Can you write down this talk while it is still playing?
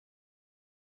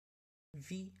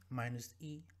V minus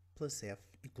E plus F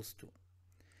equals 2.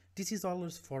 This is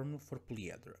Euler's formula for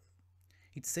polyhedra.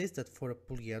 It says that for a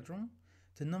polyhedron,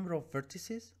 the number of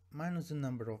vertices minus the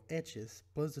number of edges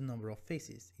plus the number of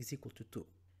faces is equal to 2.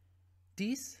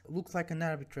 This looks like an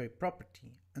arbitrary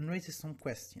property and raises some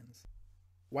questions.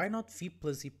 Why not V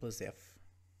plus E plus F?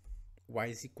 Why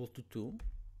is equal to 2?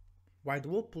 Why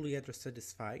do all polyhedra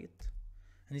satisfy it?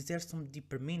 And is there some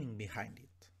deeper meaning behind it?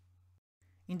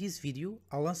 In this video,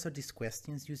 I'll answer these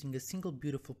questions using a single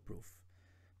beautiful proof.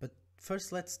 But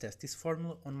first let's test this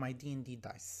formula on my D&D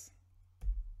dice.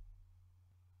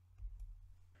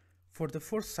 For the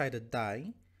four-sided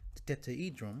die, the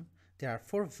tetrahedron, there are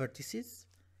 4 vertices,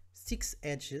 6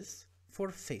 edges,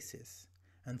 4 faces,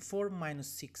 and 4 minus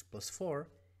 6 plus 4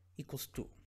 equals 2.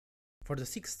 For the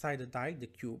 6-sided die, the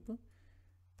cube,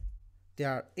 there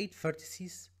are 8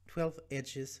 vertices, 12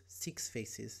 edges, 6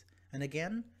 faces, and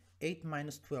again 8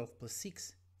 minus 12 plus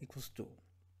 6 equals 2.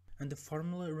 And the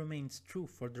formula remains true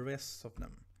for the rest of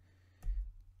them.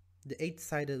 The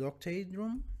 8-sided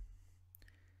octahedron,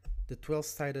 the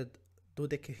 12-sided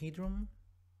dodecahedron,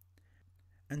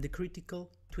 and the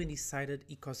critical 20-sided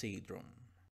icosahedron.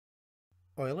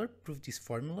 Euler proved this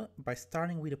formula by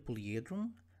starting with a polyhedron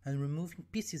and removing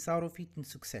pieces out of it in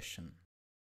succession.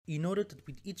 He noted that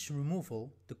with each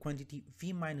removal, the quantity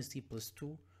V minus E plus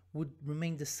 2 would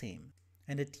remain the same,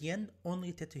 and at the end only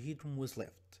a tetrahedron was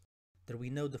left. There we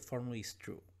know the formula is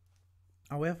true.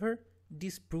 However,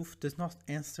 this proof does not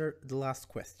answer the last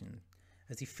question,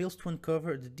 as it fails to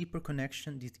uncover the deeper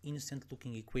connection this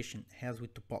innocent-looking equation has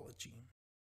with topology.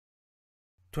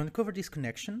 To uncover this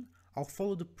connection, I'll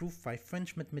follow the proof by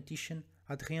French mathematician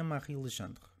Adrien-Marie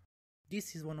Legendre.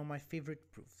 This is one of my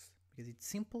favorite proofs, because it's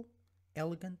simple,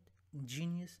 elegant,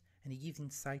 ingenious, and it gives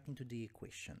insight into the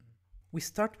equation. We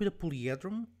start with a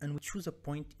polyhedron and we choose a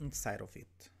point inside of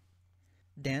it.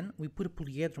 Then we put a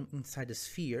polyhedron inside a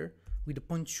sphere with the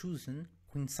point chosen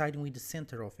coinciding with the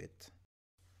center of it.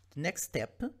 The next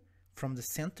step, from the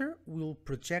center we will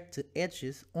project the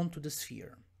edges onto the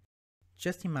sphere.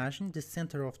 Just imagine the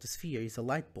center of the sphere is a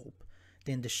light bulb,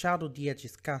 then the shadow the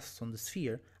edges cast on the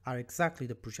sphere are exactly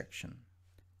the projection.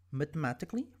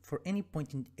 Mathematically, for any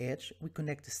point in the edge, we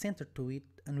connect the center to it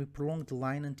and we prolong the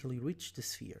line until we reach the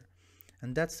sphere,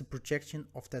 and that's the projection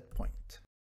of that point.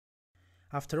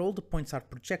 After all the points are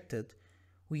projected,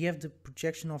 we have the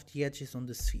projection of the edges on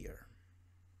the sphere.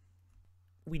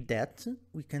 With that,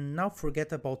 we can now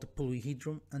forget about the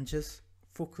polyhedron and just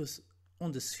focus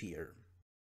on the sphere.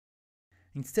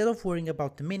 Instead of worrying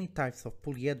about the many types of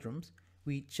polyhedrons,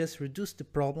 we just reduce the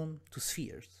problem to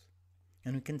spheres.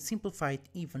 And we can simplify it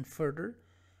even further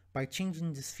by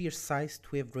changing the sphere size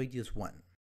to have radius 1.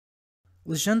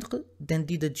 Legendre then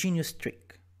did a genius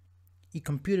trick. He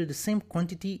computed the same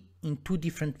quantity in 2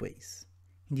 different ways.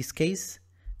 In this case,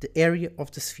 the area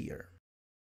of the sphere.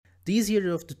 The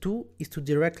easier of the two is to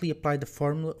directly apply the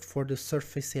formula for the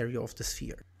surface area of the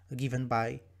sphere, given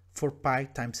by 4 pi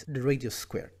times the radius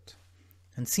squared.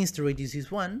 And since the radius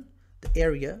is 1, the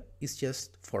area is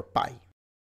just 4 pi.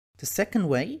 The second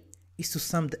way is to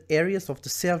sum the areas of the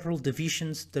several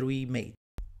divisions that we made.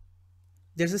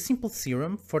 There's a simple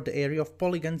theorem for the area of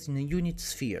polygons in a unit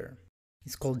sphere.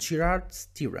 It's called Girard's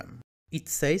theorem. It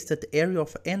says that the area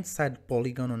of an n-sided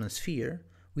polygon on a sphere,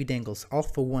 with angles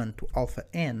alpha 1 to alpha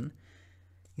n,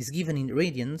 is given in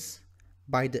radians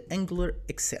by the angular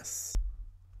excess.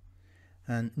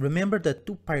 And remember that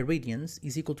 2 pi radians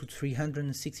is equal to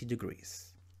 360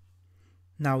 degrees.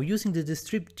 Now, using the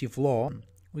distributive law,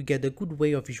 we get a good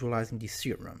way of visualizing this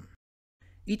theorem.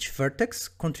 Each vertex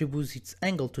contributes its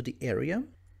angle to the area,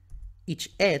 each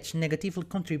edge negatively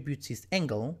contributes its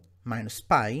angle, minus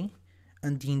pi,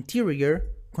 and the interior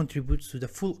contributes to the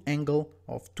full angle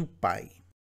of 2 pi.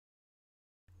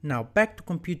 Now back to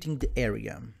computing the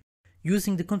area.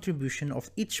 Using the contribution of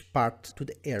each part to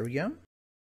the area,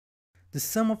 the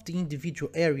sum of the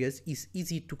individual areas is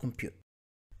easy to compute.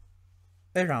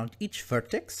 Around each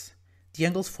vertex, the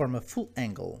angles form a full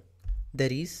angle,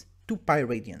 that is 2 pi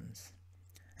radians.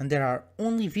 And there are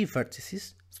only V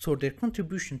vertices, so their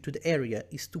contribution to the area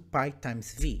is 2 pi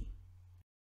times V.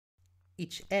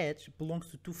 Each edge belongs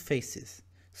to 2 faces,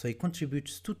 so it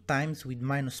contributes 2 times with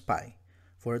minus pi,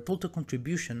 for a total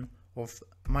contribution of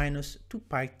minus 2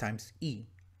 pi times E.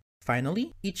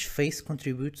 Finally, each face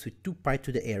contributes with 2 pi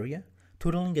to the area,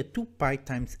 totaling a 2 pi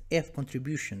times F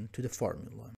contribution to the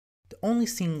formula. The only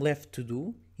thing left to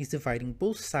do is dividing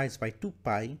both sides by 2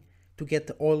 pi to get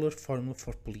the Euler formula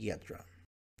for polyhedra.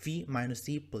 V minus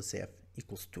E plus F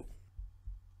equals 2.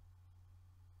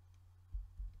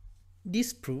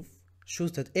 This proof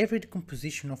shows that every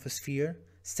decomposition of a sphere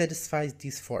satisfies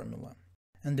this formula,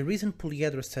 And the reason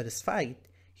polyhedra satisfy it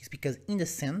is because, in a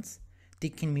sense, they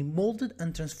can be molded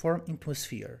and transformed into a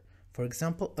sphere. For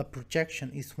example, a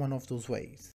projection is one of those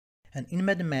ways. And in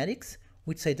mathematics,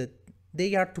 we'd say that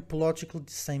they are topologically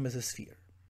the same as a sphere.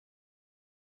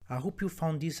 I hope you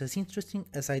found this as interesting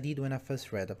as I did when I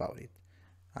first read about it.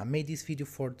 I made this video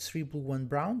for 3 Blue 1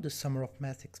 Brown, the Summer of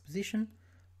Math Exposition.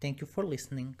 Thank you for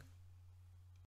listening.